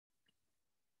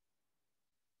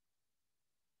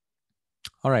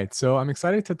All right, so I'm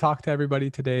excited to talk to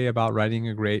everybody today about writing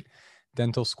a great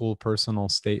dental school personal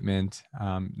statement.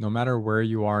 No matter where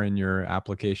you are in your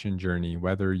application journey,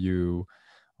 whether you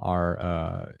are,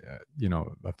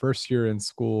 a first year in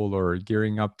school or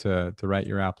gearing up to write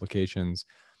your applications,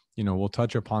 we'll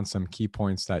touch upon some key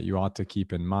points that you ought to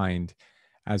keep in mind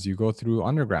as you go through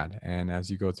undergrad and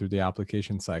as you go through the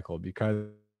application cycle, because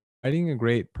writing a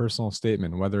great personal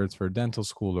statement, whether it's for dental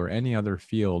school or any other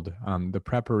field, the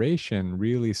preparation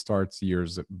really starts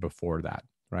years before that,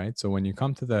 right? So when you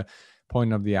come to the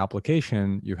point of the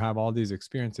application, you have all these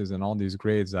experiences and all these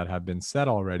grades that have been set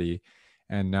already.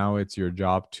 And now it's your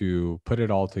job to put it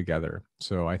all together.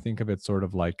 So I think of it sort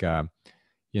of like, a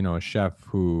chef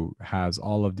who has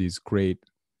all of these great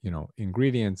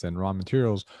ingredients and raw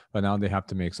materials, but now they have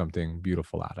to make something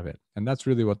beautiful out of it. And that's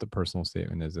really what the personal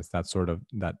statement is. It's that sort of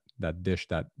that dish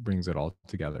that brings it all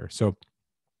together. So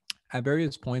at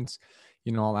various points,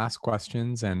 I'll ask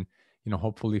questions, and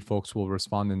hopefully folks will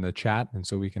respond in the chat, and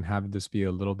so we can have this be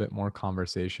a little bit more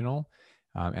conversational.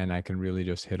 And I can really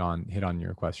just hit on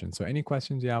your questions. So any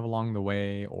questions you have along the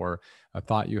way, or a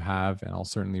thought you have, and I'll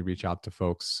certainly reach out to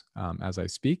folks as I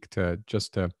speak to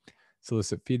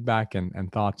solicit feedback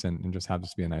and thoughts, and just have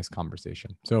this be a nice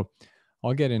conversation. So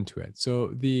I'll get into it.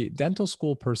 So the dental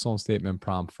school personal statement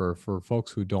prompt, for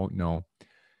folks who don't know,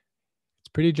 it's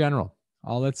pretty general.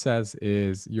 All it says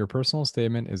is your personal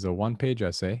statement is a one-page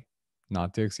essay,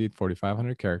 not to exceed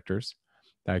 4,500 characters,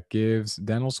 that gives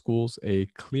dental schools a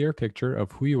clear picture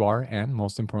of who you are and,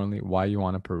 most importantly, why you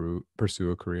want to pursue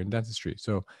a career in dentistry.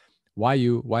 So why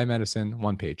medicine,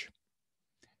 one page.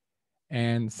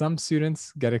 And some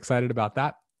students get excited about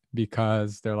that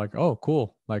because they're like, oh,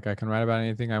 cool. Like I can write about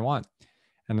anything I want.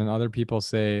 And then other people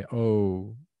say,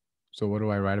 oh, so what do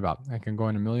I write about? I can go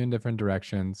in a million different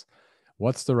directions.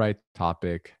 What's the right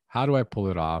topic? How do I pull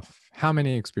it off? How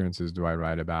many experiences do I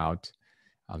write about?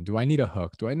 Do I need a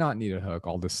hook? Do I not need a hook?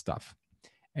 All this stuff.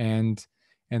 And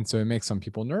so it makes some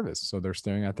people nervous. So they're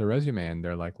staring at their resume and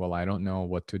they're like, well, I don't know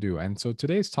what to do. And so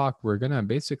today's talk, we're going to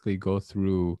basically go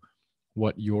through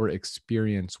what your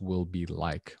experience will be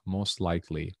like, most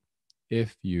likely,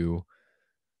 if you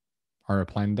are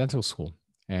applying to dental school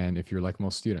and if you're like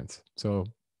most students. So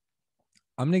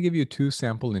I'm going to give you two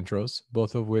sample intros,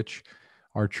 both of which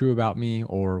are true about me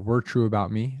or were true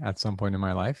about me at some point in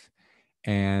my life.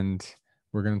 And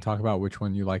we're going to talk about which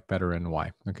one you like better and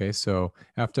why. Okay. So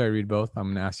after I read both, I'm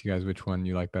going to ask you guys which one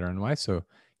you like better and why, so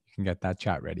you can get that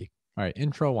chat ready. All right.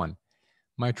 Intro one.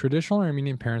 My traditional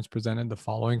Armenian parents presented the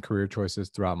following career choices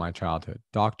throughout my childhood: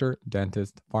 doctor,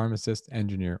 dentist, pharmacist,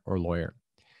 engineer, or lawyer.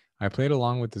 I played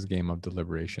along with this game of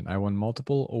deliberation. I won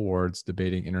multiple awards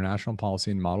debating international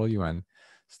policy and Model UN,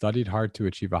 studied hard to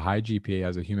achieve a high GPA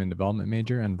as a human development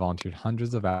major, and volunteered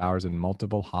hundreds of hours in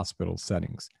multiple hospital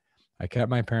settings. I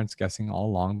kept my parents guessing all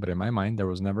along, but in my mind, there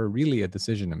was never really a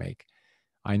decision to make.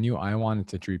 I knew I wanted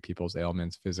to treat people's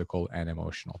ailments, physical and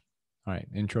emotional. All right,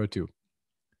 intro two.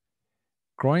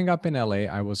 Growing up in LA,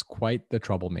 I was quite the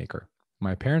troublemaker.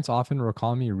 My parents often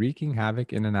recall me wreaking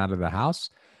havoc in and out of the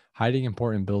house, hiding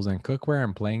important bills and cookware,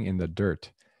 and playing in the dirt.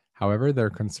 However,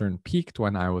 their concern peaked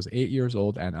when I was 8 years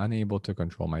old and unable to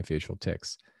control my facial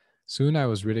tics. Soon I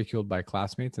was ridiculed by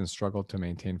classmates and struggled to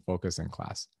maintain focus in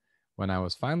class. When I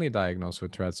was finally diagnosed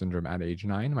with Tourette syndrome at age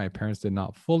 9, my parents did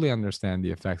not fully understand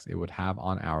the effects it would have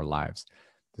on our lives.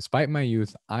 Despite my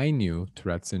youth, I knew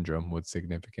Tourette syndrome would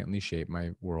significantly shape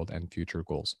my world and future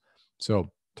goals. So,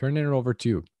 turning it over to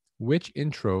you. Which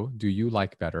intro do you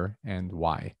like better and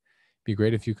why? Be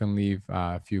great if you can leave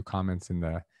a few comments in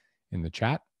the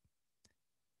chat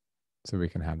so we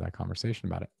can have that conversation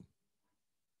about it.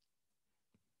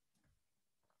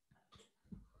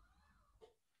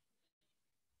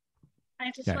 I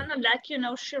just want to let you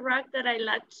know, Shirag, that I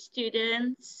let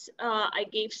students, I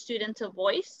gave students a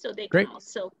voice so they can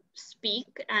also speak,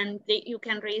 and you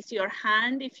can raise your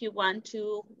hand if you want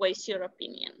to voice your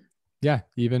opinion. Yeah,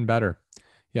 even better.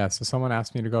 Yeah, so someone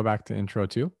asked me to go back to intro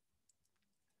two.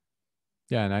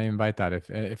 Yeah, and I invite that.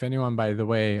 If anyone, by the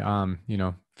way,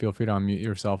 feel free to unmute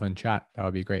yourself and chat. That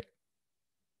would be great.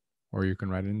 Or you can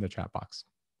write it in the chat box.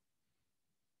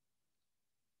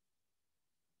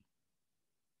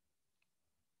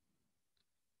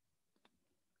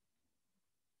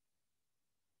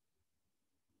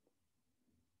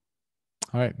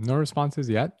 All right, no responses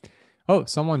yet. Oh,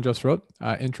 someone just wrote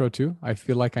intro two. I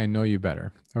feel like I know you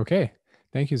better. Okay,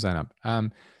 thank you, Zainab.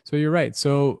 So you're right.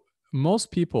 So most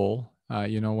people,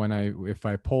 if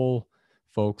I poll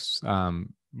folks,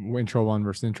 intro one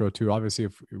versus intro two, obviously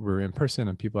if we're in person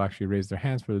and people actually raise their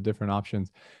hands for the different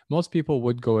options, most people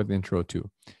would go with intro two.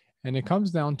 And it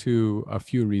comes down to a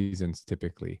few reasons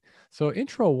typically. So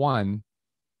intro 1,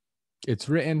 it's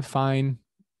written fine.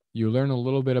 You learn a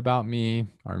little bit about me,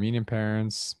 Armenian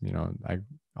parents,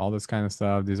 all this kind of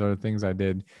stuff. These are the things I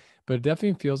did, but it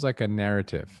definitely feels like a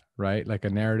narrative, right? Like a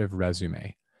narrative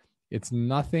resume. It's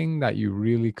nothing that you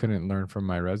really couldn't learn from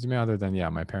my resume other than, yeah,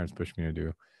 my parents pushed me to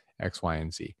do X, Y,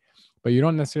 and Z. But you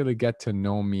don't necessarily get to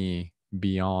know me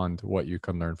beyond what you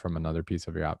can learn from another piece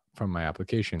of your app from my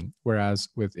application. Whereas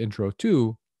with intro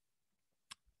 2,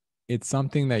 it's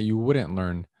something that you wouldn't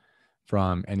learn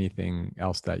from anything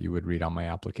else that you would read on my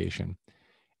application.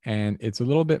 And it's a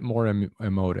little bit more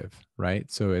emotive, right?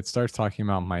 So it starts talking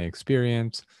about my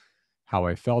experience, how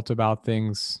I felt about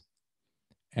things,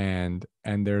 and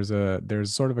there's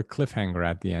sort of a cliffhanger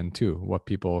at the end too, what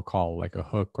people call like a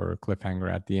hook or a cliffhanger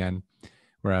at the end.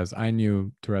 Whereas I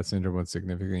knew Tourette syndrome would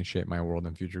significantly shape my world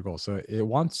and future goals. So it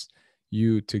wants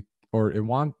you to, or it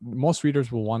want most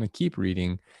readers will want to keep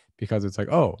reading because it's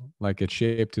like, oh, like it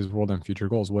shaped his world and future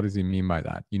goals. What does he mean by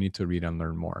that? You need to read and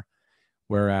learn more.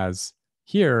 Whereas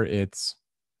here it's,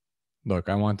 look,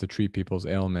 I want to treat people's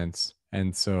ailments.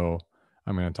 And so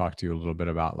I'm going to talk to you a little bit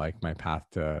about like my path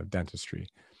to dentistry.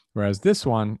 Whereas this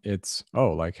one, it's,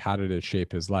 oh, like how did it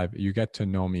shape his life? You get to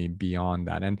know me beyond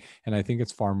that. And I think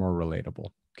it's far more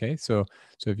relatable. Okay. So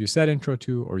if you said intro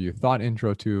 2 or you thought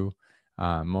intro 2,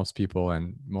 most people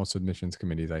and most admissions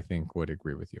committees, I think, would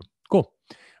agree with you. Cool.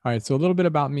 All right. So a little bit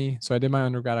about me. So I did my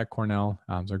undergrad at Cornell.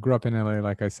 So I grew up in LA,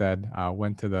 like I said,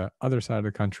 went to the other side of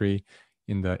the country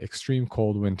in the extreme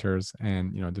cold winters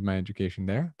and, did my education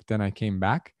there. But then I came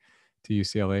back to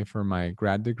UCLA for my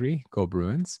grad degree, go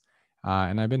Bruins.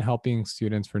 And I've been helping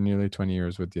students for nearly 20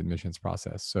 years with the admissions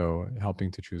process. So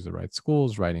helping to choose the right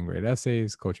schools, writing great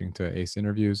essays, coaching to ace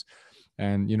interviews.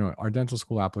 And, our dental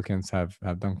school applicants have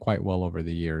done quite well over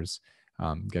the years,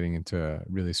 getting into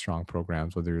really strong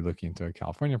programs, whether you're looking into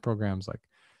California programs like,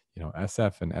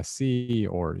 SF and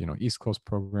SC, or, East Coast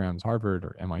programs, Harvard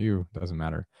or NYU, doesn't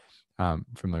matter.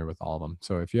 Familiar with all of them.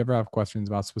 So if you ever have questions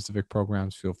about specific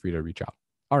programs, feel free to reach out.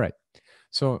 All right.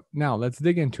 So now let's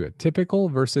dig into it. Typical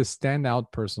versus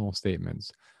standout personal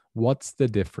statements. What's the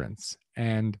difference?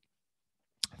 And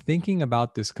thinking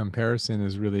about this comparison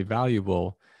is really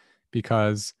valuable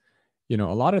because, a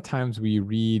lot of times we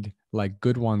read like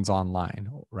good ones online,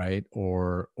 right?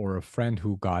 Or a friend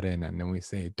who got in and then we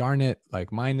say, darn it,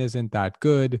 like mine isn't that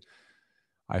good.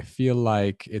 I feel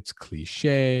like it's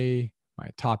cliche. My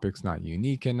topic's not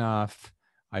unique enough.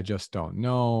 I just don't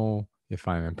know if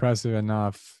I'm impressive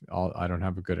enough. I don't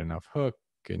have a good enough hook,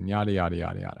 and yada, yada,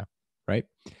 yada, yada. Right.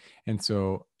 And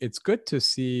so it's good to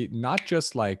see not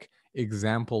just like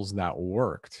examples that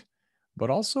worked, but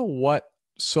also what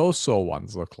so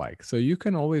ones look like. So you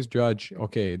can always judge,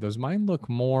 okay, does mine look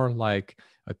more like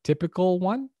a typical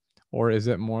one, or is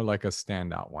it more like a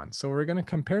standout one? So we're going to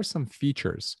compare some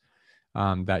features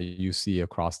that you see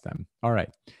across them. All right.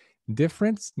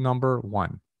 Difference number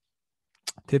 1.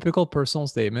 Typical personal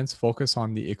statements focus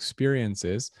on the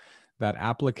experiences that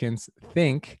applicants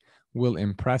think will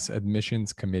impress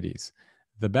admissions committees.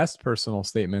 The best personal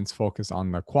statements focus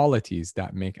on the qualities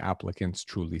that make applicants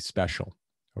truly special.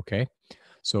 Okay.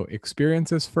 So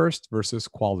experiences first versus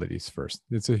qualities first.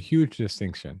 It's a huge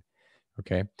distinction.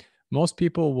 Okay. Most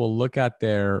people will look at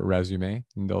their resume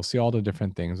and they'll see all the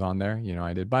different things on there.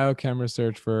 I did biochem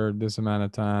research for this amount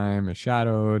of time, I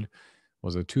shadowed,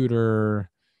 was a tutor,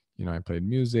 I played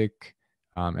music,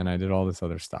 and I did all this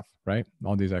other stuff, right?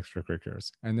 All these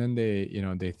extracurriculars. And then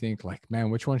they think like, man,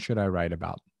 which one should I write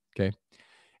about? Okay.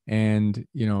 And,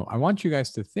 I want you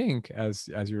guys to think as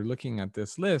you're looking at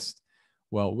this list,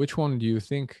 well, which one do you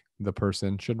think the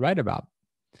person should write about?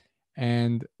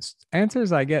 And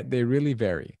answers I get, they really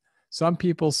vary. Some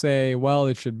people say, well,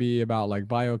 it should be about like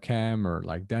biochem or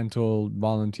like dental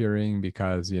volunteering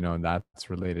because, that's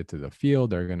related to the field.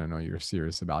 They're going to know you're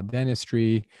serious about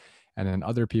dentistry. And then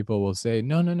other people will say,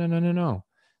 no, no, no, no, no, no.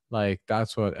 Like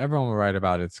that's what everyone will write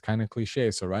about. It's kind of cliche.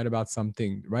 So write about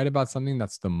something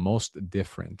that's the most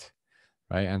different.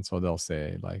 Right. And so they'll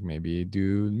say like maybe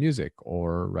do music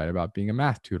or write about being a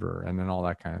math tutor and then all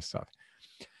that kind of stuff.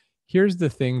 Here's the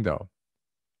thing though.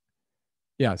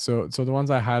 Yeah, so the ones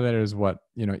I highlighted is what,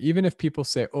 even if people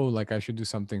say, oh, like I should do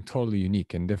something totally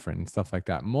unique and different and stuff like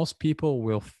that, most people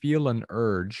will feel an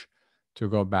urge to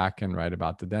go back and write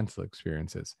about the dental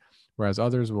experiences. Whereas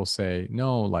others will say,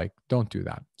 no, like don't do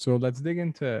that. So let's dig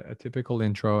into a typical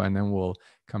intro and then we'll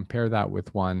compare that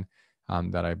with one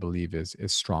that I believe is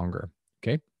stronger.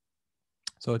 Okay.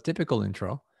 So a typical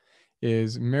intro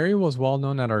is Mary was well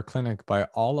known at our clinic by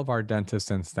all of our dentists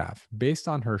and staff, based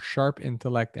on her sharp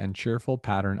intellect and cheerful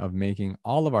pattern of making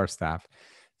all of our staff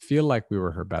feel like we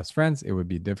were her best friends, it would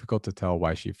be difficult to tell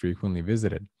why she frequently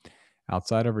visited.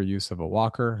 Outside of her use of a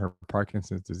walker, her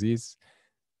Parkinson's disease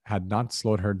had not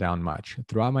slowed her down much.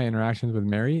 Throughout my interactions with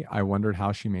Mary, I wondered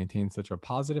how she maintained such a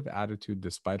positive attitude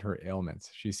despite her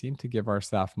ailments. She seemed to give our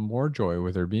staff more joy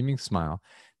with her beaming smile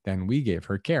than we gave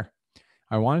her care.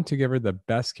 I wanted to give her the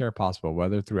best care possible,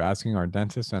 whether through asking our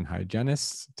dentists and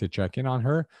hygienists to check in on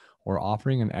her or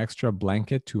offering an extra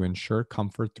blanket to ensure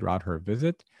comfort throughout her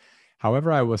visit.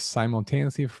 However, I was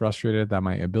simultaneously frustrated that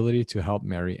my ability to help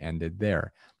Mary ended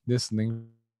there. This lingering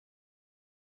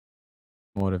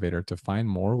motivator to find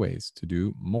more ways to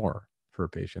do more for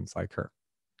patients like her.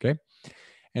 Okay.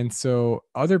 And so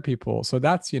other people, so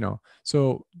that's,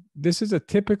 so this is a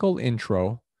typical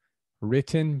intro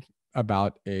written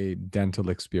about a dental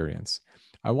experience.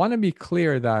 I want to be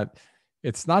clear that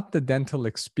it's not the dental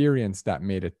experience that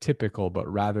made it typical, but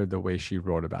rather the way she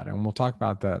wrote about it. And we'll talk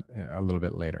about that a little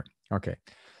bit later. Okay.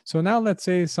 So now let's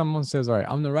say someone says, all right,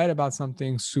 I'm going to write about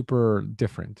something super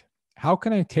different. How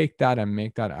can I take that and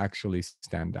make that actually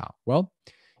stand out? Well,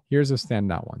 here's a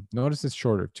standout one. Notice it's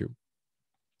shorter too.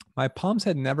 My palms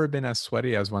had never been as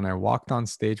sweaty as when I walked on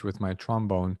stage with my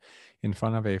trombone in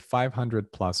front of a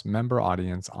 500 plus member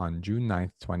audience on June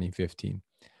 9th, 2015.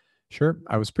 Sure,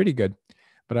 I was pretty good,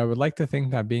 but I would like to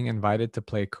think that being invited to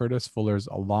play Curtis Fuller's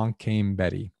Along Came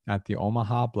Betty at the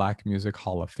Omaha Black Music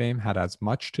Hall of Fame had as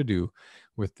much to do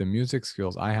with the music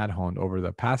skills I had honed over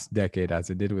the past decade as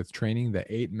it did with training the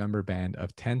 8-member band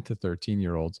of 10 to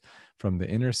 13-year-olds from the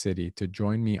inner city to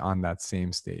join me on that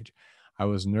same stage. I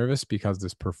was nervous because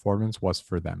this performance was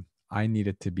for them. I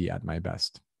needed to be at my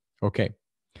best. Okay,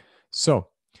 so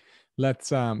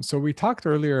so we talked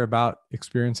earlier about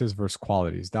experiences versus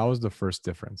qualities. That was the first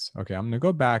difference. Okay, I'm going to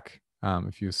go back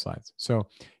a few slides. So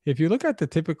if you look at the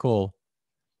typical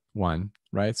one,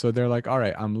 right? So they're like, all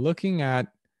right, I'm looking at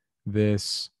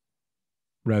this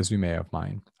resume of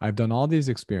mine. I've done all these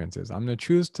experiences. I'm going to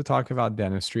choose to talk about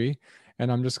dentistry,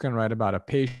 and I'm just going to write about a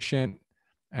patient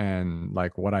and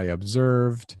like what I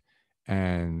observed,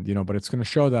 and but it's going to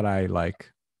show that I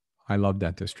love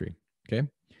dentistry. Okay.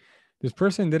 This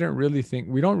person didn't really think,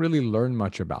 we don't really learn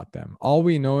much about them. All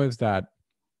we know is that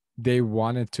they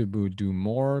wanted to do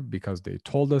more because they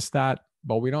told us that,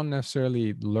 but we don't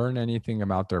necessarily learn anything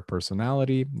about their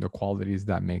personality, the qualities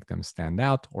that make them stand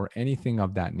out, or anything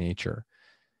of that nature.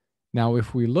 Now,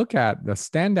 if we look at the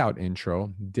standout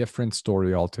intro, different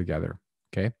story altogether.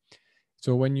 Okay.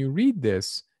 So when you read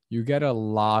this, you get a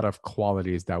lot of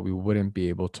qualities that we wouldn't be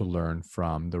able to learn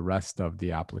from the rest of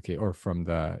the application or from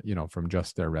from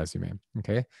just their resume.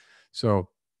 Okay. So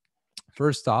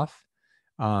first off,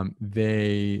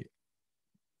 they've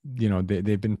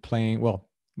been playing, well,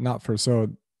 not for, so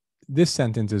this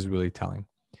sentence is really telling.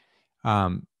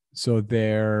 So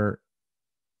their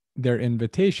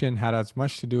invitation had as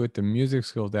much to do with the music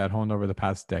skills they had honed over the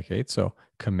past decade. So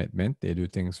commitment, they do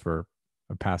things for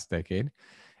a past decade,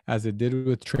 as it did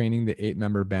with training the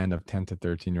 8-member band of 10 to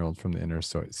 13-year-olds from the inner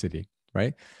city,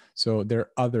 right? So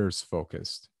they're others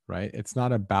focused, right? It's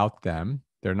not about them.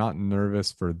 They're not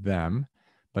nervous for them,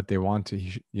 but they want to,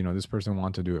 this person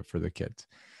wants to do it for the kids.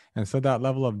 And so that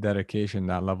level of dedication,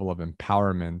 that level of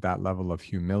empowerment, that level of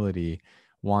humility,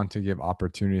 want to give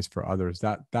opportunities for others,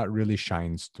 that really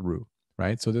shines through,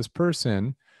 right? So this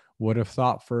person would have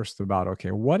thought first about,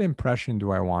 okay, what impression do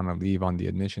I want to leave on the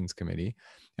admissions committee?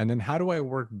 And then how do I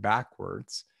work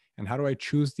backwards? And how do I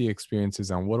choose the experiences?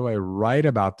 And what do I write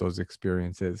about those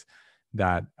experiences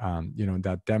that,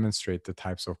 that demonstrate the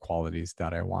types of qualities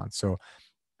that I want? So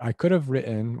I could have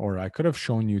written, or I could have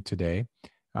shown you today,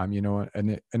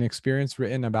 an experience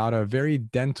written about a very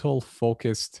dental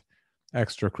focused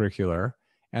extracurricular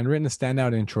and written a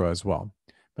standout intro as well.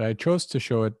 But I chose to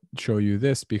show you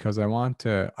this because I want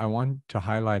to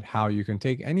highlight how you can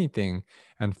take anything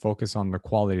and focus on the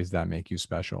qualities that make you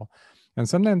special. And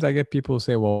sometimes I get people who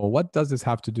say, well, what does this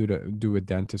have to do with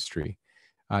dentistry?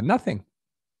 Nothing.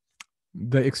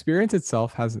 The experience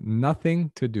itself has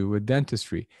nothing to do with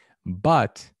dentistry,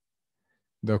 but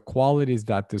the qualities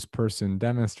that this person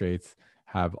demonstrates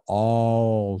have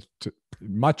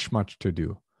much to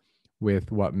do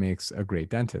with what makes a great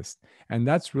dentist. And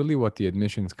that's really what the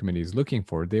admissions committee is looking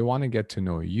for. They want to get to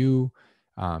know you,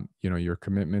 your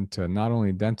commitment to not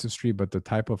only dentistry, but the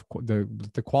type of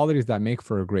the qualities that make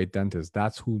for a great dentist.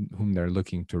 That's whom they're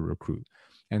looking to recruit.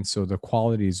 And so the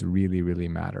qualities really, really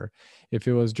matter. If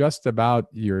it was just about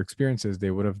your experiences, they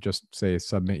would have just say,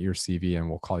 submit your CV and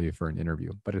we'll call you for an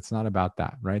interview. But it's not about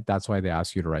that, right? That's why they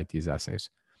ask you to write these essays.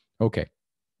 Okay.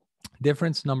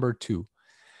 Difference number 2.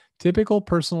 Typical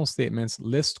personal statements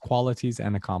list qualities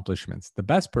and accomplishments. The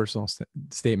best personal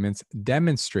statements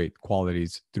demonstrate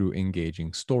qualities through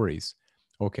engaging stories.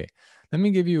 Okay, let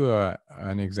me give you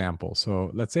an example.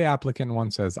 So let's say applicant 1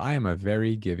 says, I am a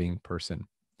very giving person.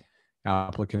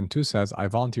 Applicant 2 says, I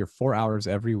volunteer 4 hours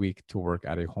every week to work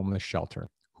at a homeless shelter.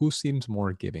 Who seems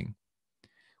more giving?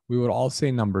 We would all say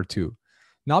number 2.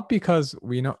 Not because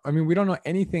we know, we don't know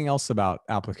anything else about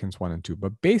applicants 1 and 2,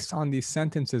 but based on these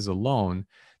sentences alone,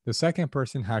 the second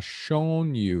person has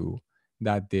shown you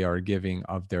that they are giving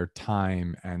of their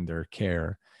time and their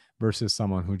care versus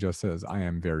someone who just says, I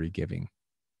am very giving,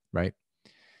 right?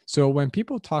 So when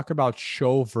people talk about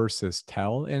show versus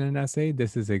tell in an essay,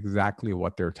 this is exactly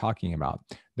what they're talking about.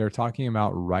 They're talking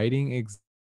about writing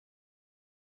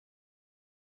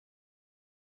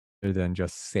than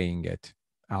just saying it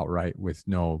outright with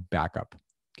no backup.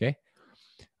 Okay.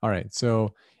 All right.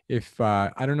 So if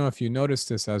I don't know if you noticed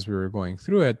this as we were going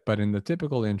through it, but in the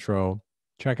typical intro,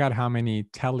 check out how many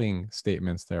telling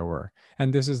statements there were.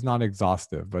 And this is not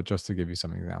exhaustive, but just to give you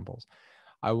some examples.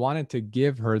 I wanted to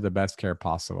give her the best care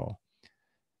possible.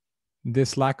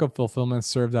 This lack of fulfillment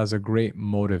served as a great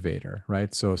motivator,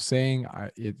 right? So saying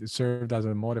it served as a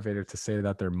motivator to say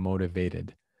that they're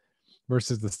motivated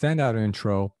versus the standout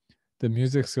intro, the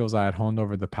music skills I had honed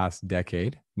over the past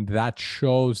decade. That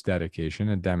shows dedication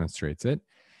and demonstrates it.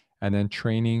 And then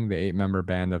training the 8-member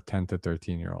band of 10 to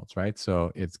 13-year-olds, right?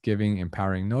 So it's giving,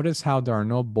 empowering. Notice how there are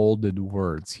no bolded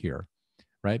words here,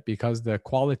 right? Because the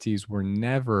qualities were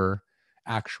never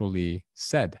actually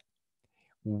said.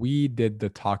 We did the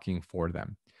talking for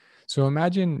them. So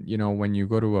imagine, when you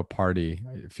go to a party,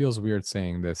 it feels weird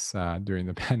saying this during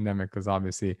the pandemic because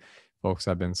obviously folks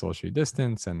have been socially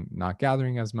distanced and not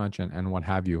gathering as much and what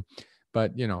have you.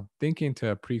 But, thinking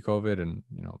to pre-COVID and,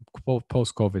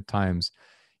 post-COVID times,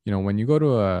 when you go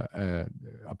to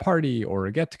a party or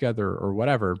a get together or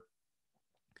whatever,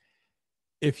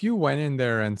 if you went in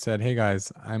there and said, hey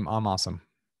guys, I'm awesome.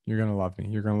 You're going to love me.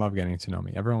 You're going to love getting to know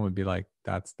me. Everyone would be like,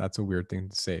 that's a weird thing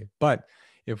to say. But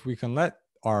if we can let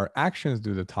our actions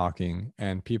do the talking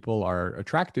and people are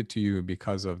attracted to you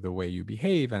because of the way you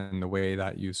behave and the way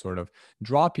that you sort of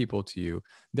draw people to you,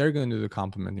 they're going to do the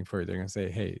complimenting for you. They're going to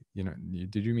say, hey,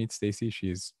 did you meet Stacy?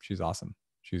 She's awesome.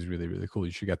 She's really, really cool.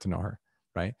 You should get to know her.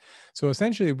 Right. So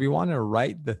essentially we want to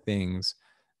write the things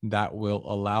that will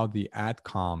allow the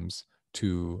adcoms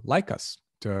to like us,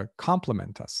 to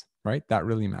compliment us, right? That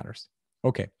really matters.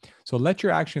 Okay, so let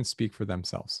your actions speak for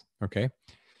themselves, okay?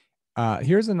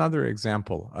 Here's another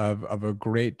example of a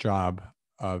great job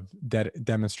of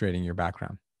demonstrating your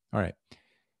background. All right.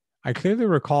 I clearly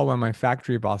recall when my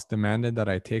factory boss demanded that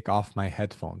I take off my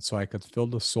headphones so I could fill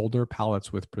the solder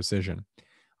pallets with precision.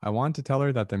 I wanted to tell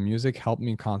her that the music helped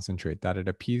me concentrate, that it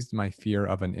appeased my fear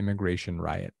of an immigration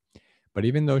riot. But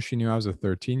even though she knew I was a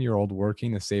 13-year-old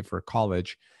working to save for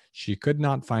college, she could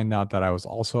not find out that I was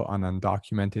also an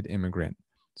undocumented immigrant.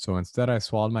 So instead, I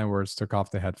swallowed my words, took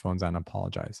off the headphones, and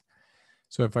apologized.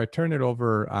 So if I turn it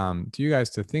over to you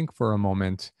guys to think for a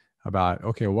moment about,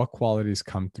 okay, what qualities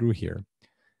come through here?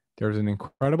 There's an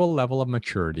incredible level of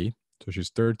maturity. So she's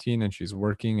 13 and she's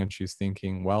working and she's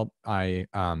thinking, well, I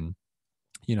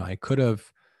could have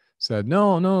said,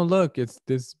 no, look, it's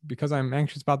this because I'm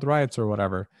anxious about the riots or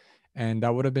whatever. And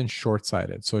that would have been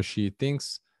short-sighted. So she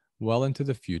thinks well into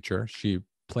the future. She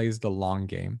plays the long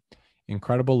game.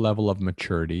 Incredible level of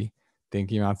maturity,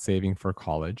 thinking about saving for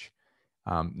college.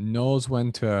 Knows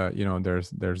when to,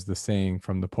 there's the saying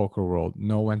from the poker world,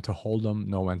 know when to hold them,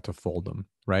 know when to fold them,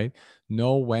 right?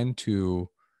 Know when to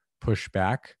push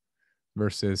back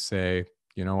versus say,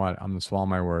 you know what, I'm gonna swallow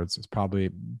my words. It's probably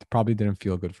didn't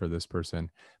feel good for this person,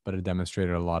 but it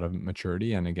demonstrated a lot of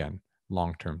maturity and again,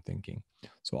 long-term thinking.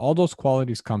 So all those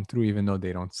qualities come through even though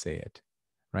they don't say it,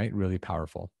 right? Really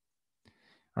powerful.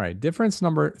 All right, difference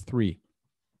number 3.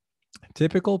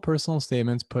 Typical personal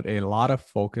statements put a lot of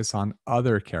focus on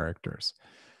other characters.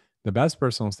 The best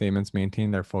personal statements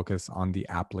maintain their focus on the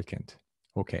applicant.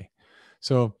 Okay,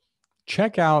 so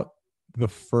check out the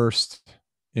first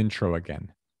intro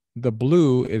again. The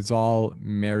blue is all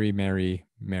Mary, Mary,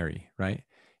 Mary, right?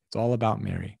 It's all about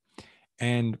Mary.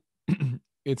 And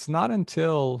it's not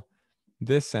until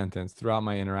this sentence throughout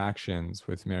my interactions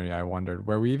with Mary, I wondered,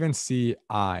 where we even see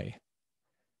I,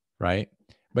 right?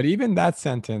 But even that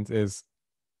sentence is,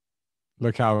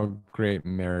 look how great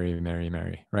Mary, Mary,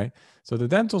 Mary, right? So the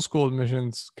dental school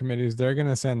admissions committees, they're going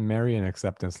to send Mary an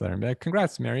acceptance letter and be like,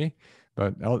 congrats, Mary.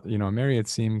 But, Mary, it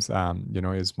seems,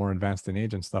 is more advanced in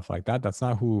age and stuff like that. That's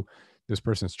not who this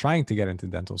person's trying to get into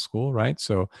dental school, right?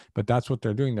 So, but that's what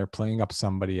they're doing. They're playing up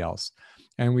somebody else.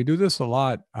 And we do this a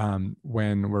lot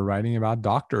when we're writing about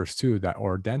doctors too, that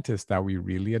or dentists that we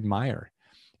really admire.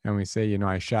 And we say,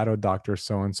 I shadowed Dr.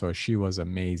 So and so. She was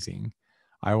amazing.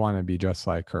 I want to be just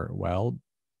like her. Well,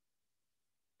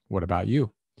 what about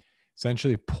you?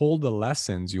 Essentially, pull the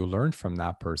lessons you learned from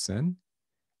that person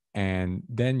and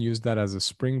then use that as a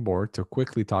springboard to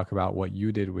quickly talk about what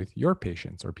you did with your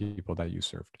patients or people that you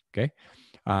served. Okay.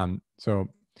 So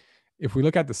if we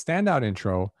look at the standout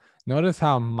intro, notice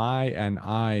how my and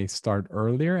I start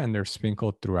earlier and they're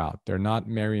sprinkled throughout. They're not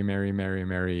Mary, Mary, Mary,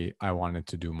 Mary, I wanted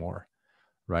to do more,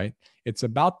 right? It's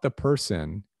about the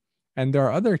person. And there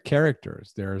are other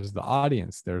characters. There's the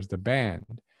audience, there's the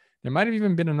band. There might have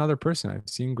even been another person. I've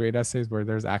seen great essays where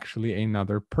there's actually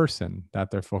another person that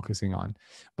they're focusing on,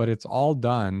 but it's all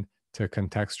done to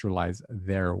contextualize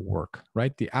their work,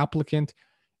 right? The applicant,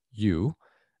 you,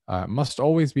 must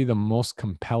always be the most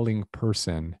compelling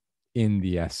person in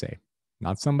the essay,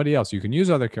 not somebody else. You can use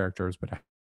other characters, but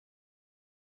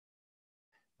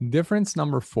difference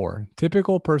number 4,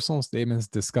 typical personal statements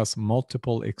discuss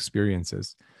multiple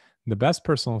experiences. The best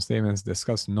personal statements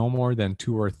discuss no more than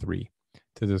 2 or 3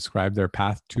 to describe their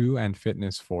path to and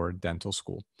fitness for dental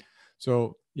school.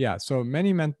 So yeah, so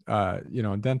many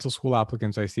dental school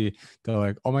applicants I see, they're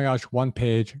like, oh my gosh, 1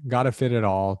 page, gotta fit it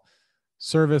all.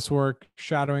 Service work,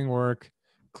 shadowing work,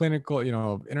 clinical,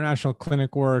 international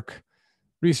clinic work,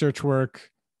 research work,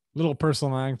 little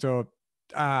personal anecdote.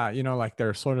 Like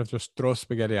they're sort of just throw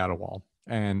spaghetti at a wall,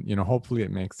 and hopefully it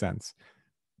makes sense.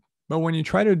 But when you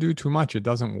try to do too much, it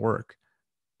doesn't work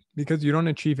because you don't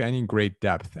achieve any great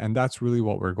depth, and that's really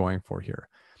what we're going for here.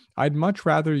 I'd much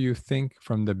rather you think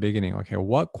from the beginning, okay,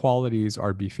 what qualities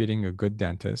are befitting a good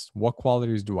dentist? What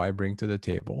qualities do I bring to the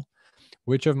table?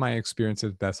 Which of my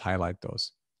experiences best highlight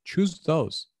those? Choose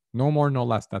those. No more, no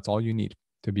less. That's all you need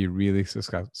to be really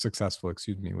successful,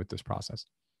 with this process.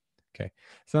 Okay.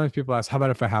 Sometimes people ask, how about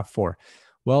if I have 4?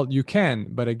 Well, you can,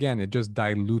 but again, it just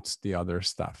dilutes the other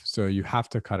stuff. So you have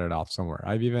to cut it off somewhere.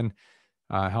 I've even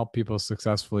helped people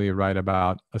successfully write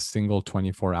about a single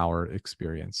 24-hour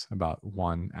experience about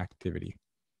one activity.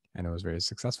 And it was very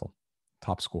successful.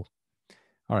 Top school.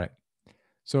 All right.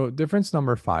 So difference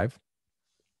number 5.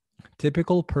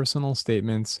 Typical personal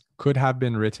statements could have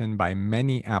been written by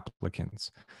many applicants.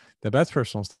 The best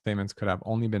personal statements could have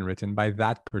only been written by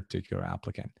that particular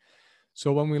applicant.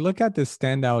 So when we look at this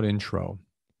standout intro,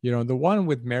 the one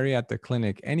with Mary at the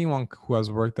clinic, anyone who has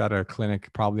worked at a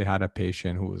clinic probably had a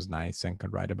patient who was nice and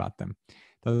could write about them.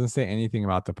 Doesn't say anything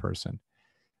about the person.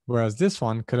 Whereas this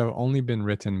one could have only been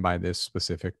written by this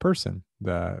specific person,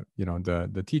 the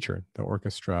teacher, the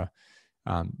orchestra,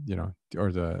 or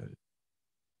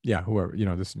whoever,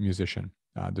 this musician,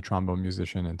 the trombone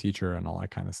musician and teacher and all that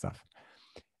kind of stuff.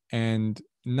 And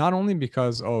not only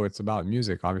because, it's about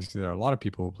music, obviously there are a lot of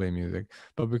people who play music,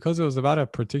 but because it was about a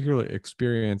particular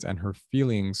experience and her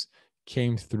feelings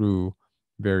came through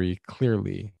very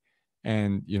clearly.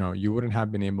 And, you wouldn't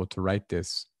have been able to write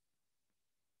this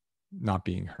not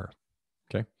being her.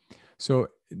 Okay. So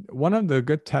one of the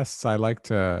good tests I like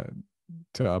to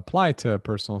apply to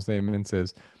personal statements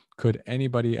is, could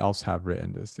anybody else have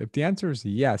written this? If the answer is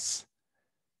yes,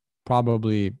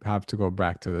 probably have to go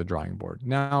back to the drawing board.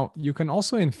 Now, you can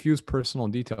also infuse personal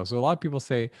details. So a lot of people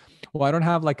say, well, I don't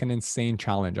have like an insane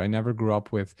challenge. I never grew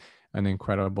up with an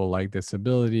incredible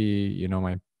disability.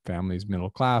 My family's middle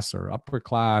class or upper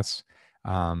class.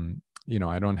 I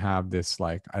don't have this,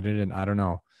 I don't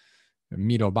know,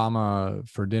 meet Obama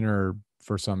for dinner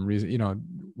for some reason.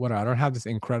 I don't have this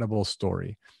incredible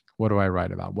story. What do I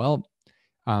write about? Well,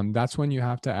 that's when you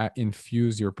have to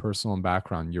infuse your personal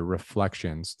background, your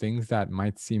reflections, things that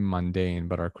might seem mundane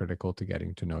but are critical to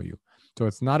getting to know you. So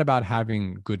it's not about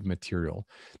having good material.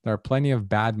 There are plenty of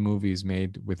bad movies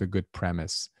made with a good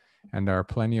premise, and there are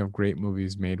plenty of great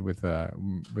movies made with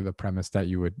a premise that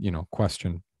you would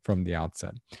question from the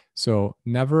outset. So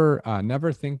never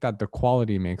think that the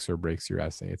quality makes or breaks your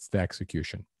essay. It's the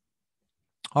execution.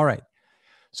 All right.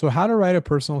 So how to write a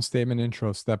personal statement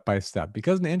intro step by step.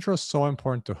 Because the intro is so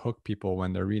important to hook people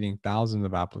when they're reading thousands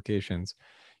of applications,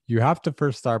 you have to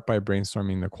first start by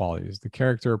brainstorming the qualities, the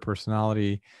character,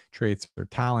 personality, traits, or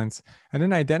talents, and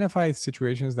then identify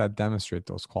situations that demonstrate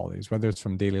those qualities, whether it's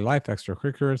from daily life,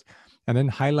 extracurriculars, and then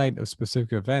highlight a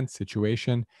specific event,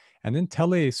 situation, and then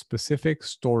tell a specific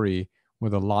story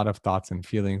with a lot of thoughts and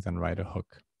feelings and write a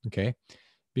hook. Okay.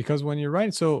 Because when you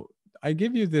write, so I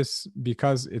give you this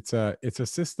because it's a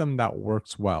system that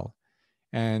works well.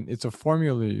 And it's a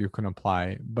formula you can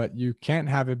apply, but you can't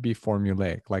have it be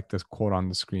formulaic, like this quote on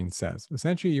the screen says.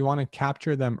 Essentially, you want to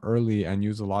capture them early and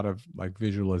use a lot of like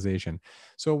visualization.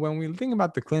 So when we think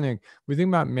about the clinic, we think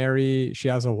about Mary, she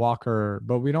has a walker,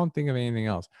 but we don't think of anything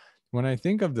else. When I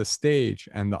think of the stage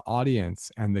and the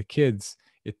audience and the kids,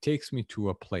 it takes me to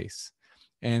a place.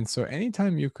 And so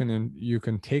anytime you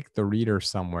can take the reader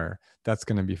somewhere, that's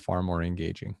going to be far more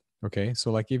engaging. Okay?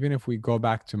 So like even if we go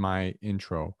back to my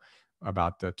intro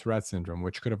about the Tourette syndrome,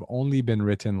 which could have only been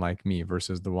written like me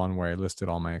versus the one where I listed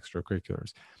all my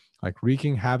extracurriculars, like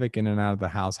wreaking havoc in and out of the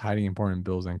house, hiding important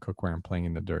bills and cookware and playing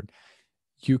in the dirt.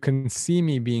 You can see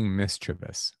me being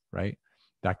mischievous, right?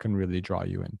 That can really draw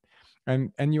you in.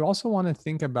 And you also want to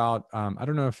think about, I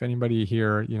don't know if anybody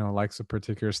here, likes a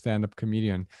particular stand-up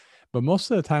comedian, but most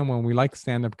of the time when we like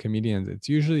stand-up comedians, it's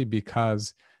usually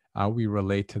because we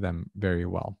relate to them very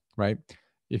well, right?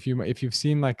 If you've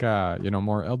seen like a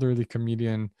more elderly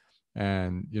comedian,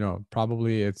 and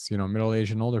probably it's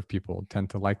middle-aged and older people tend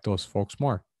to like those folks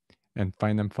more and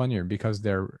find them funnier because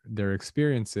their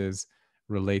experiences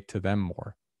relate to them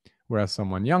more, whereas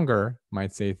someone younger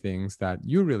might say things that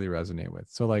you really resonate with.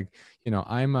 So like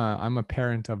I'm a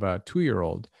parent of a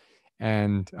 2-year-old,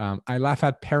 and I laugh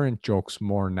at parent jokes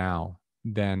more now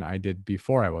than I did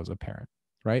before I was a parent,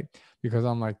 right? Because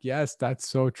I'm like, yes, that's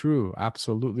so true,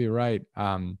 absolutely right.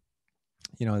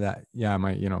 That, yeah,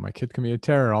 my kid can be a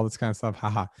terror, all this kind of stuff,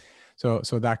 haha. So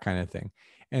that kind of thing.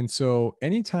 And so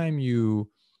anytime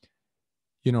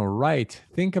write,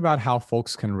 think about how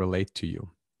folks can relate to you,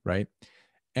 right?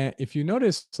 And if you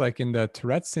notice, like in the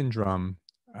Tourette syndrome,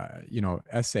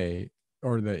 essay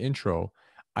or the intro,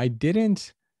 I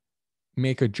didn't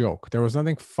make a joke. There was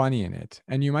nothing funny in it.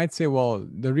 And you might say, well,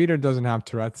 the reader doesn't have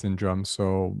Tourette syndrome,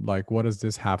 so like, what does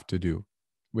this have to do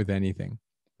with anything,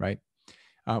 right?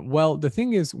 Well, the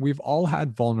thing is, we've all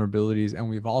had vulnerabilities and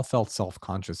we've all felt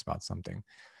self-conscious about something.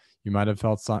 You might have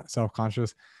felt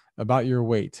self-conscious about your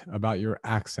weight, about your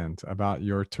accent, about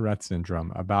your Tourette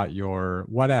syndrome, about your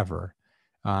whatever.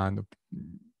 Uh,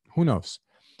 who knows?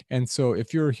 And so,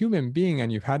 if you're a human being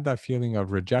and you've had that feeling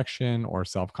of rejection or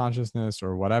self consciousness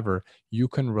or whatever, you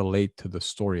can relate to the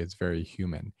story. It's very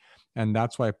human. And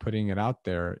that's why putting it out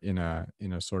there in a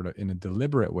sort of in a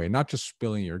deliberate way, not just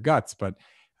spilling your guts, but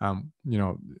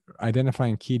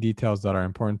identifying key details that are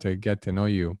important to get to know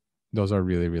you, those are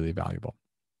really, really valuable.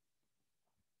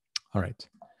 All right.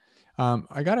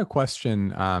 I got a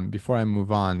question before I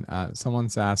move on.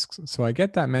 Someone's asks, so I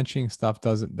get that mentioning stuff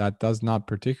that does not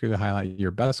particularly highlight your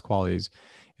best qualities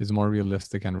is more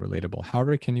realistic and relatable.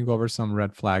 However, can you go over some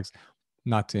red flags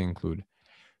not to include?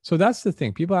 So that's the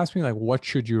thing. People ask me like, what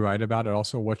should you write about? And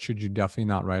also, what should you definitely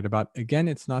not write about? Again,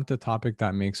 it's not the topic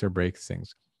that makes or breaks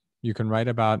things. You can write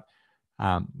about,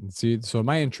 so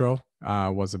my intro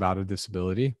was about a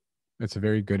disability. It's a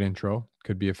very good intro.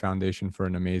 Could be a foundation for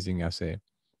an amazing essay.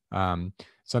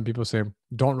 Some people say,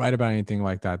 don't write about anything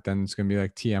like that. Then it's going to be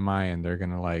like TMI and they're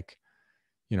going to like,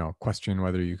 question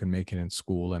whether you can make it in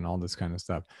school and all this kind of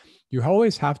stuff. You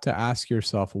always have to ask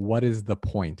yourself, what is the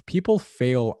point? People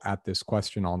fail at this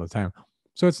question all the time.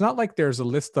 So it's not like there's a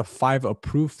list of 5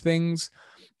 approved things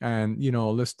and, a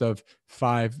list of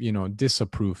 5,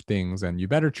 disapproved things, and you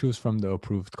better choose from the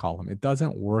approved column. It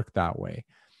doesn't work that way.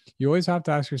 You always have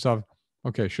to ask yourself,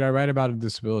 okay, should I write about a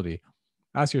disability?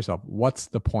 Ask yourself, what's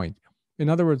the point? In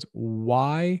other words,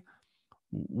 why?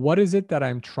 What is it that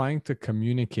I'm trying to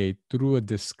communicate through a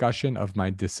discussion of my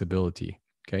disability?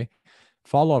 Okay.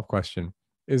 Follow up question: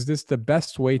 is this the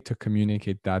best way to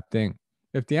communicate that thing?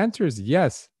 If the answer is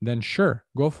yes, then sure,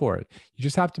 go for it. You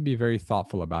just have to be very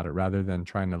thoughtful about it rather than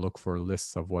trying to look for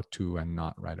lists of what to and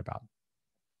not write about.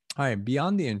 All right,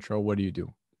 beyond the intro, what do you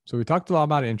do? So we talked a lot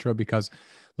about intro because,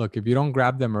 look, if you don't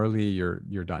grab them early, you're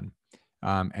done.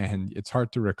 And it's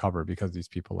hard to recover because these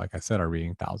people, like I said, are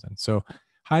reading thousands. So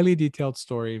highly detailed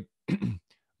story,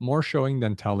 more showing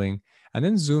than telling, and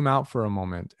then zoom out for a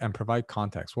moment and provide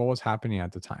context. What was happening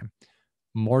at the time?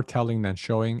 More telling than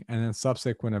showing. And then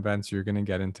subsequent events, you're going to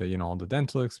get into, all the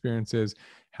dental experiences,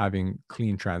 having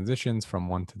clean transitions from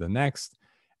one to the next,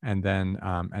 and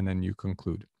then you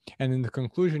conclude. And in the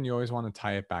conclusion, you always want to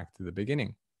tie it back to the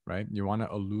beginning, right? You want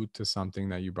to allude to something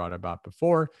that you brought about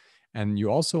before. And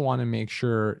you also want to make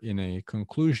sure in a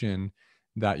conclusion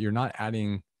that you're not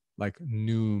adding like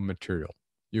new material.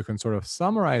 You can sort of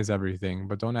summarize everything,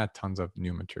 but don't add tons of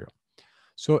new material.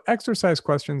 So exercise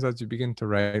questions as you begin to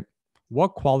write.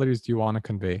 What qualities do you want to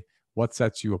convey? What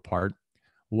sets you apart?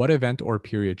 What event or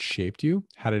period shaped you?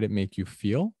 How did it make you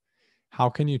feel? How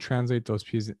can you translate those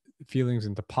feelings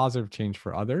into positive change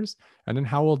for others? And then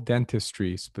how will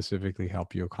dentistry specifically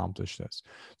help you accomplish this?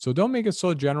 So don't make it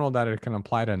so general that it can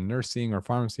apply to nursing or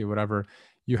pharmacy, whatever.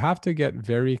 You have to get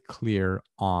very clear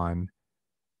on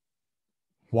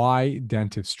why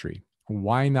dentistry?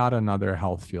 Why not another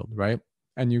health field, right?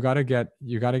 And you got to get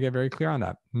very clear on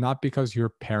that. Not because your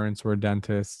parents were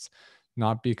dentists,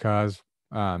 not because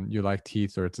you like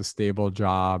teeth or it's a stable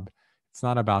job. It's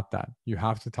not about that. You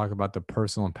have to talk about the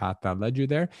personal path that led you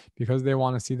there because they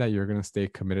want to see that you're going to stay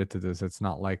committed to this. It's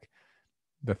not like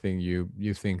the thing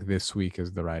you think this week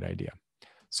is the right idea.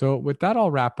 So with that,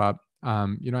 I'll wrap up. I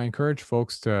encourage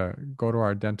folks to go to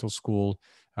our dental school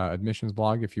admissions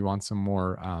blog if you want some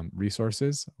more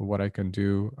resources. What I can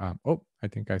do. I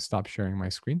think I stopped sharing my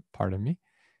screen. Pardon me.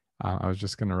 I was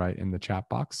just going to write in the chat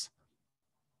box.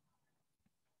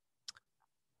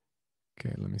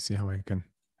 Okay, let me see how I can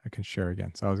share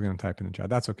again. So I was going to type in the chat.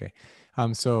 That's okay.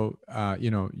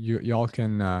 Y'all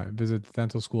can visit the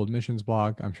dental school admissions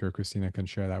blog. I'm sure Christina can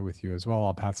share that with you as well.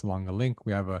 I'll pass along a link.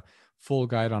 We have a full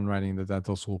guide on writing the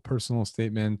dental school personal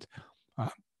statement, uh,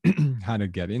 how to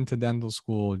get into dental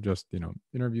school, just,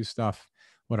 interview stuff,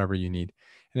 whatever you need.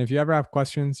 And if you ever have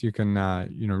questions, you can,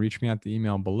 reach me at the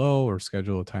email below or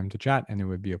schedule a time to chat, and it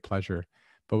would be a pleasure.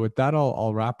 But with that,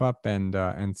 I'll wrap up and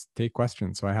take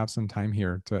questions. So I have some time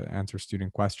here to answer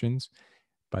student questions,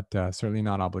 but certainly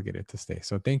not obligated to stay.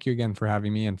 So thank you again for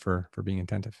having me and for being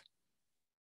attentive.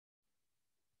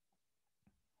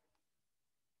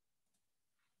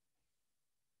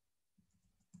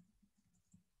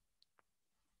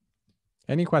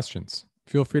 Any questions?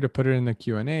 Feel free to put it in the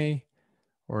Q&A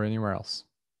or anywhere else.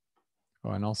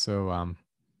 Oh, and also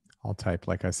I'll type,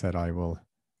 like I said, I will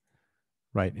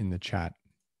write in the chat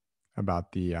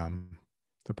about the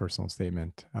personal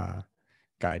statement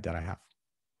guide that I have.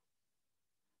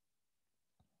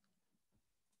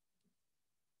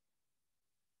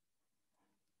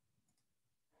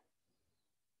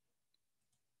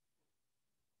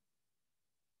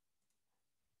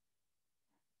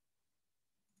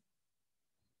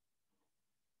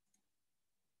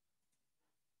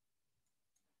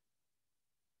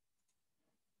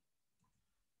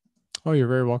 Oh, you're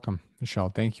very welcome, Michelle.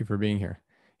 Thank you for being here.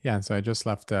 Yeah, so I just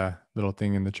left a little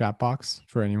thing in the chat box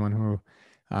for anyone who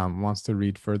wants to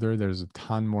read further. There's a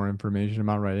ton more information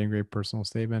about writing a great personal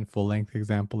statement, full length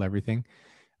example, everything.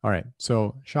 All right,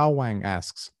 so Xiao Wang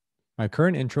asks, my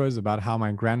current intro is about how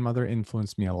my grandmother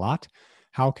influenced me a lot.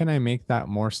 How can I make that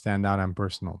more stand out and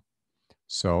personal?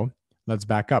 So let's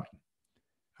back up.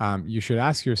 You should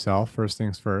ask yourself, first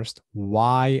things first,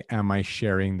 why am I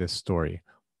sharing this story?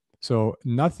 So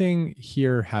nothing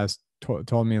here has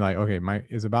told me like, okay,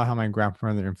 is about how my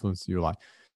grandmother influenced you a lot.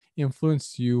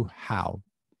 Influenced you how?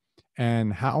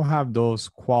 And how have those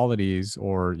qualities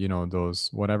or, those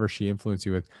whatever she influenced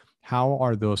you with, how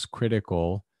are those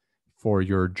critical for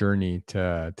your journey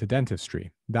to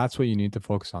dentistry? That's what you need to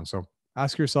focus on. So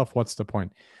ask yourself, what's the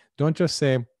point? Don't just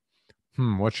say,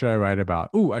 what should I write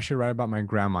about? Ooh, I should write about my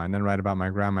grandma, and then write about my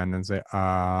grandma and then say,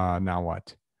 now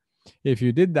what? If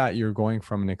you did that, you're going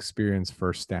from an experience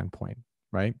first standpoint,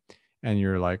 right? And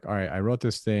you're like, all right, I wrote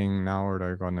this thing. Now where do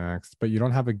I go next? But you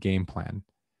don't have a game plan,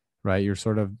 right? You're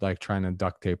sort of like trying to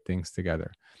duct tape things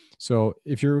together. So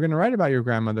if you're going to write about your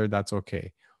grandmother, that's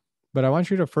okay. But I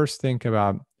want you to first think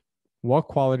about, what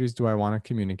qualities do I want to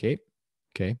communicate?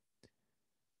 Okay.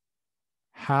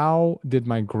 How did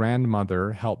my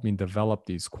grandmother help me develop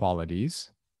these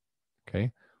qualities?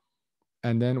 Okay.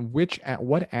 And then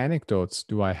what anecdotes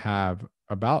do I have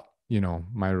about,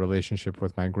 my relationship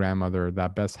with my grandmother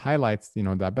that best highlights,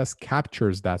 that best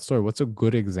captures that story? What's a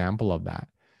good example of that?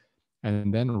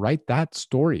 And then write that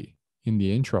story in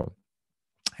the intro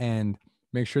and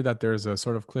make sure that there's a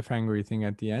sort of cliffhangery thing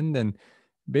at the end. And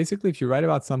basically, if you write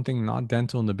about something not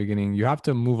dental in the beginning, you have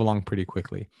to move along pretty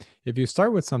quickly. If you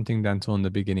start with something dental in the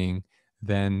beginning,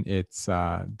 then it's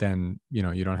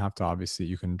you don't have to, obviously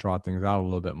you can draw things out a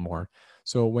little bit more.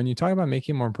 So when you talk about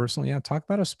making it more personal, yeah, talk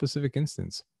about a specific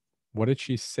instance. What did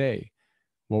she say?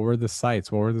 What were the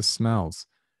sights? What were the smells?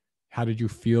 How did you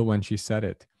feel when she said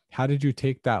it? How did you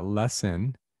take that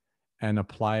lesson and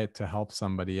apply it to help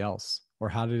somebody else? Or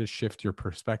how did it shift your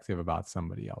perspective about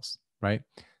somebody else, right?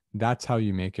 That's how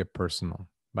you make it personal,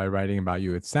 by writing about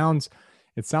you. It sounds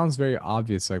very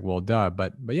obvious, like, well, duh,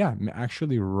 but yeah,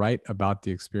 actually write about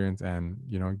the experience and,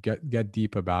 get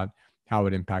deep about how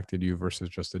it impacted you versus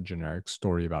just a generic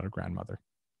story about a grandmother.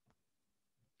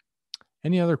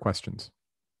 Any other questions?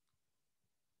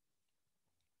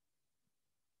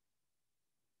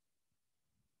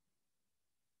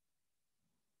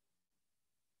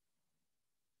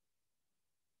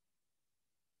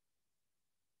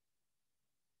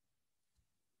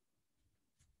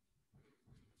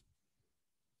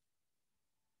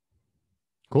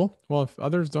 Cool. Well, if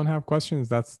others don't have questions,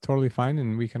 that's totally fine,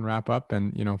 and we can wrap up.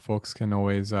 And folks can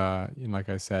always, like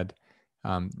I said,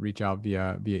 reach out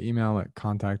via email at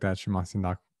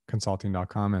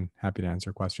contact@shemmassian.consulting.com, and happy to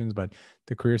answer questions. But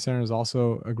the Career Center is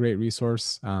also a great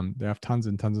resource. They have tons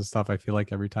and tons of stuff. I feel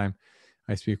like every time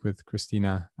I speak with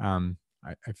Christina, I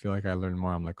feel like I learn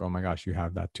more. I'm like, oh my gosh, you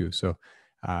have that too. So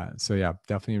yeah,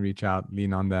 definitely reach out,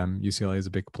 lean on them. UCLA is a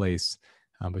big place,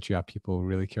 but you have people who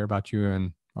really care about you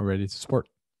and are ready to support.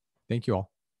 Thank you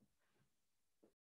all.